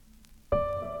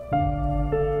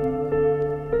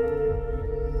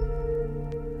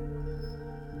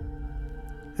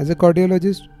As a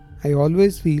cardiologist, I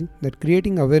always feel that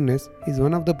creating awareness is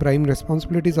one of the prime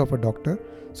responsibilities of a doctor.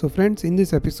 So friends, in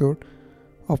this episode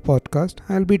of podcast,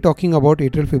 I'll be talking about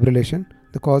atrial fibrillation,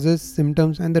 the causes,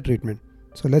 symptoms and the treatment.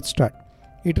 So let's start.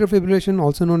 Atrial fibrillation,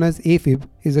 also known as AFib,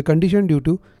 is a condition due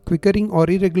to quickening or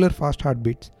irregular fast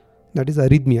heartbeats, that is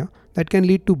arrhythmia, that can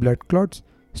lead to blood clots,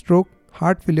 stroke,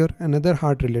 heart failure and other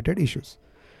heart-related issues.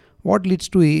 What leads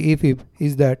to AFib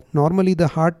is that normally the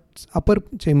heart's upper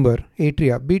chamber,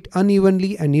 atria, beat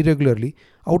unevenly and irregularly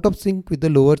out of sync with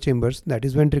the lower chambers, that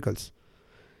is ventricles.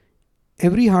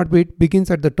 Every heartbeat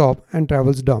begins at the top and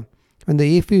travels down. With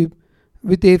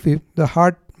AFib, the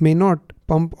heart may not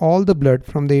pump all the blood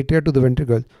from the atria to the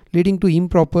ventricles, leading to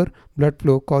improper blood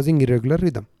flow causing irregular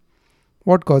rhythm.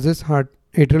 What causes atrial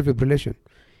fibrillation?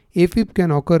 AFib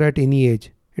can occur at any age.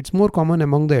 It's more common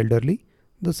among the elderly.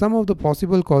 Some of the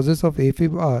possible causes of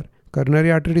AFib are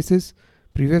coronary artery disease,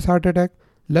 previous heart attack,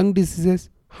 lung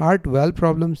diseases, heart valve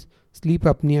problems, sleep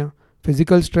apnea,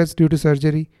 physical stress due to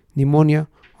surgery, pneumonia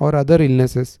or other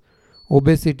illnesses,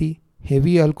 obesity,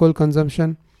 heavy alcohol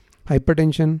consumption,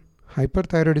 hypertension,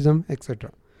 hyperthyroidism,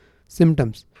 etc.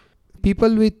 Symptoms.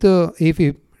 People with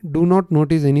AFib do not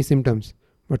notice any symptoms,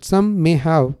 but some may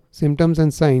have symptoms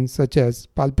and signs such as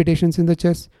palpitations in the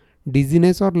chest,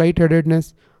 dizziness or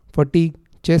lightheadedness, fatigue,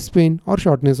 chest pain or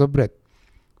shortness of breath.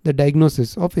 The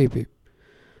diagnosis of AFib.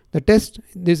 The test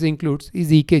this includes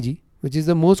is EKG, which is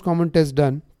the most common test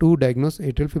done to diagnose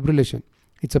atrial fibrillation.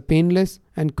 It's a painless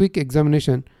and quick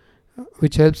examination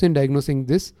which helps in diagnosing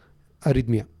this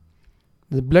arrhythmia.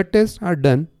 The blood tests are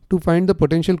done to find the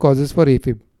potential causes for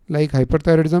AFib like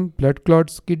hyperthyroidism, blood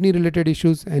clots, kidney related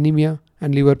issues, anemia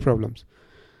and liver problems.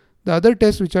 The other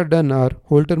tests which are done are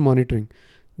Holter monitoring.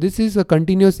 This is a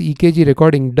continuous EKG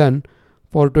recording done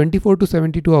for 24 to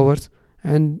 72 hours,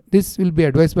 and this will be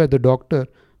advised by the doctor,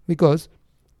 because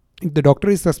if the doctor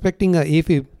is suspecting a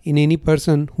AFib in any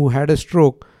person who had a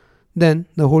stroke, then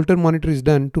the Holter monitor is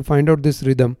done to find out this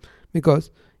rhythm, because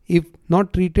if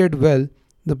not treated well,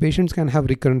 the patients can have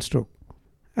recurrent stroke.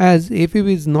 As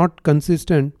AFib is not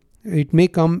consistent, it may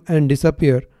come and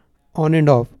disappear on and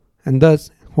off, and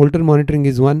thus Holter monitoring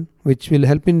is one which will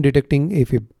help in detecting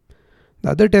AFib.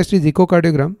 The other test is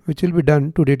echocardiogram, which will be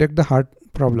done to detect the heart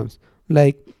problems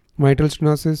like mitral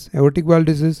stenosis, aortic valve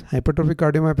disease, hypertrophic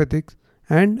cardiomyopathies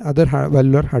and other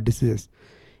valvular heart diseases.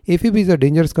 AFib is a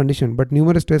dangerous condition, but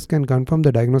numerous tests can confirm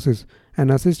the diagnosis and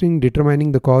assist in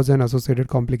determining the cause and associated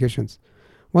complications.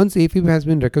 Once AFib has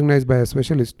been recognized by a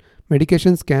specialist,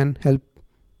 medications can help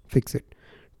fix it.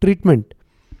 Treatment.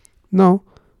 Now,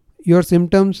 your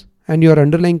symptoms and your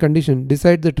underlying condition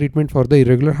decide the treatment for the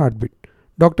irregular heartbeat.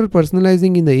 Doctor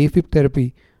personalizing in the AFib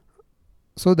therapy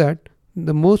so that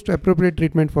the most appropriate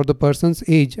treatment for the person's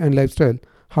age and lifestyle,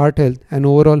 heart health and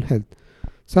overall health.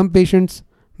 Some patients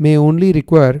may only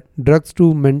require drugs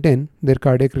to maintain their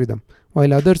cardiac rhythm,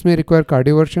 while others may require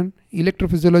cardioversion,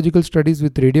 electrophysiological studies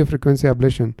with radiofrequency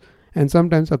ablation, and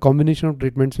sometimes a combination of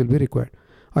treatments will be required.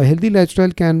 A healthy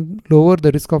lifestyle can lower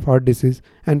the risk of heart disease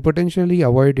and potentially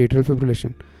avoid atrial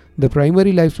fibrillation. The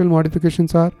primary lifestyle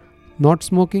modifications are not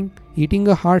smoking, eating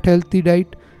a heart-healthy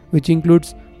diet which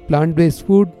includes plant-based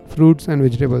food, fruits and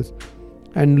vegetables,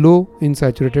 and low in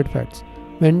saturated fats.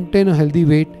 Maintain a healthy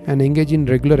weight and engage in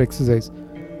regular exercise.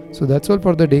 So that's all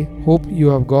for the day. Hope you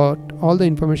have got all the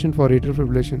information for atrial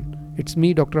fibrillation. It's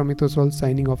me, Dr. Ameet Oswal,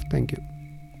 signing off. Thank you.